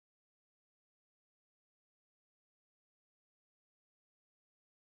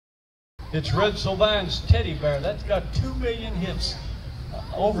It's Red Sylvan's Teddy Bear. That's got 2 million hits,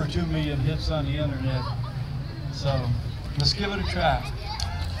 over 2 million hits on the internet. So let's give it a try.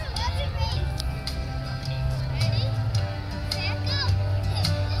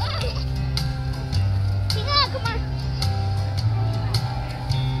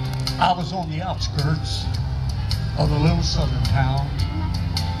 I was on the outskirts of a little southern town,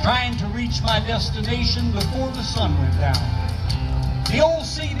 trying to reach my destination before the sun went down. The old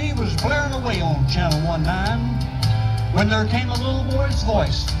CD was blaring away on channel 19 when there came a little boy's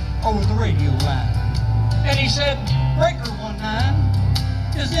voice over the radio line. And he said, "Breaker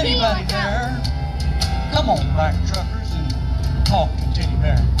 19, is anybody there? Come on, black truckers, and talk to Teddy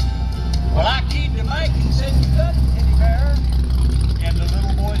Bear." Well, I keyed the mic and said, "You got it, Teddy Bear." And the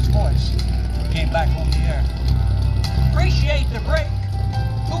little boy's voice came back on the air. "Appreciate the break.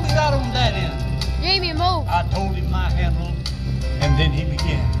 Who we got on that end?" Jamie, move. I told him my handle, and then he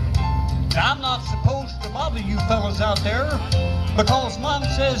began. "Now, I'm not supposed to bother you fellas out there because Mom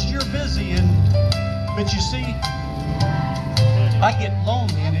says you're busy, but you see, I get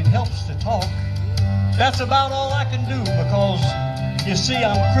lonely and it helps to talk. That's about all I can do because, you see,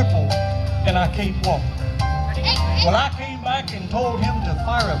 I'm crippled and I can't walk." Well, I came back and told him to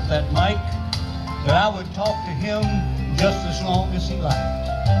fire up that mic, that I would talk to him just as long as he liked.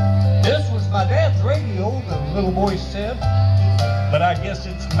 This was my dad's radio, the little boy said, but I guess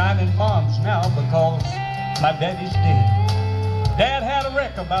it's mine and Mom's now because my daddy's dead. Dad had a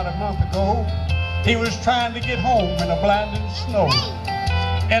wreck about a month ago. He was trying to get home in a blinding snow.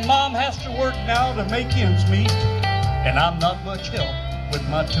 And Mom has to work now to make ends meet, and I'm not much help with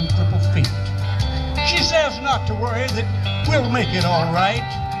my 2 crippled feet. She says not to worry, that we'll make it all right,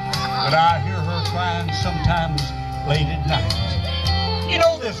 but I hear her crying sometimes late at night. You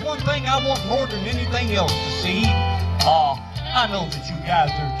know, there's one thing I want more than anything else to see. I know that you guys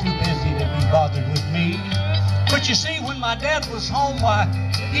are too busy to be bothered with me, but you see, when my dad was home, why,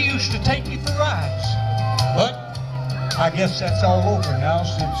 he used to take me for rides. But I guess that's all over now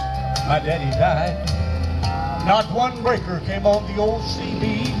since my daddy died. Not one breaker came on the old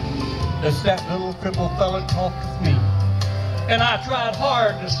CB as that little crippled fella talked with me. And I tried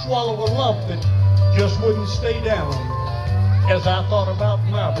hard to swallow a lump that just wouldn't stay down as I thought about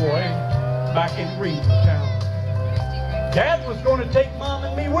my boy back in Greentown. Dad was going to take Mom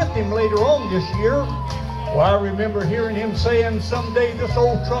and me with him later on this year. Well, I remember hearing him saying, "Someday this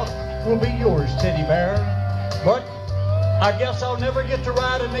old truck will be yours, Teddy Bear." But I guess I'll never get to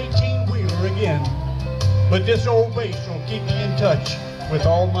ride an 18-wheeler again. But this old bass will keep me in touch with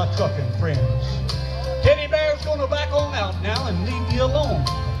all my trucking friends. Teddy Bear's going to back on out now and leave you alone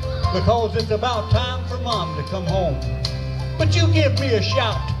because it's about time for Mom to come home. But you give me a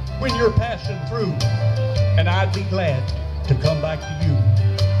shout when you're passing through, and I'd be glad to come back to you.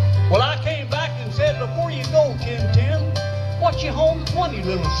 Well, I came back and said, "Before you go, Tim, what you home 20,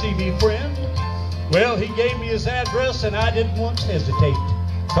 little CB friend?" Well, he gave me his address, and I didn't once hesitate,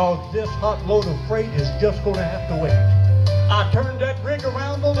 cause this hot load of freight is just going to have to wait. I turned that rig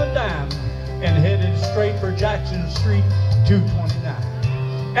around on a dime and headed straight for Jackson Street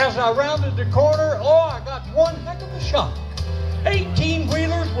 229. As I rounded the corner, I got one heck of a shock.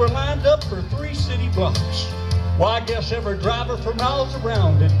 18-wheelers were lined up for 3 city blocks. Well, I guess every driver for miles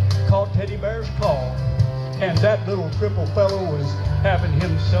around had caught Teddy Bear's call, and that little cripple fellow was having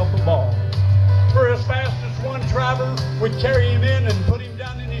himself a ball. For as fast as one driver would carry him in and put him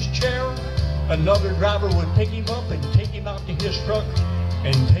down in his chair, another driver would pick him up and take him out to his truck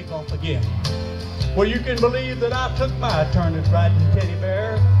and take off again. Well, you can believe that I took my turn at riding Teddy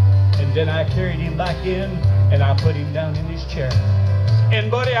Bear, and then I carried him back in and I put him down in his chair.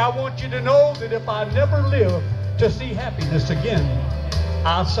 And buddy, I want you to know that if I never live to see happiness again,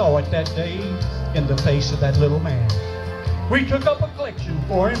 I saw it that day in the face of that little man. We took up a collection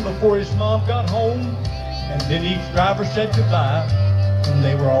for him before his mom got home, and then each driver said goodbye, and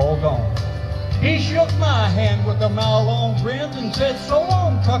they were all gone. He shook my hand with a mile-long grin and said, "So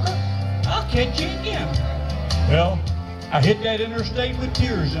long, trucker, I'll catch you again." Well, I hit that interstate with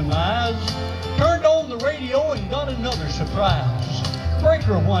tears in my eyes, turned on the radio and got another surprise.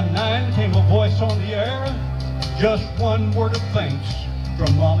 Breaker 19 came a voice on the air, just one word of thanks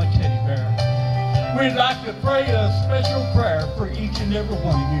from Mama Teddy Bear. We'd like to pray a special prayer for each and every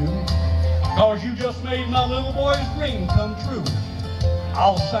one of you, cause you just made my little boy's dream come true.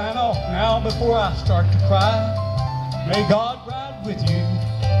 I'll sign off now before I start to cry. May God ride with you,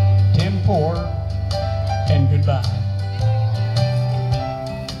 Tim Ford, and goodbye.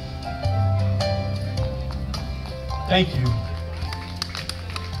 Thank you.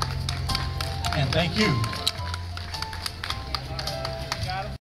 And thank you.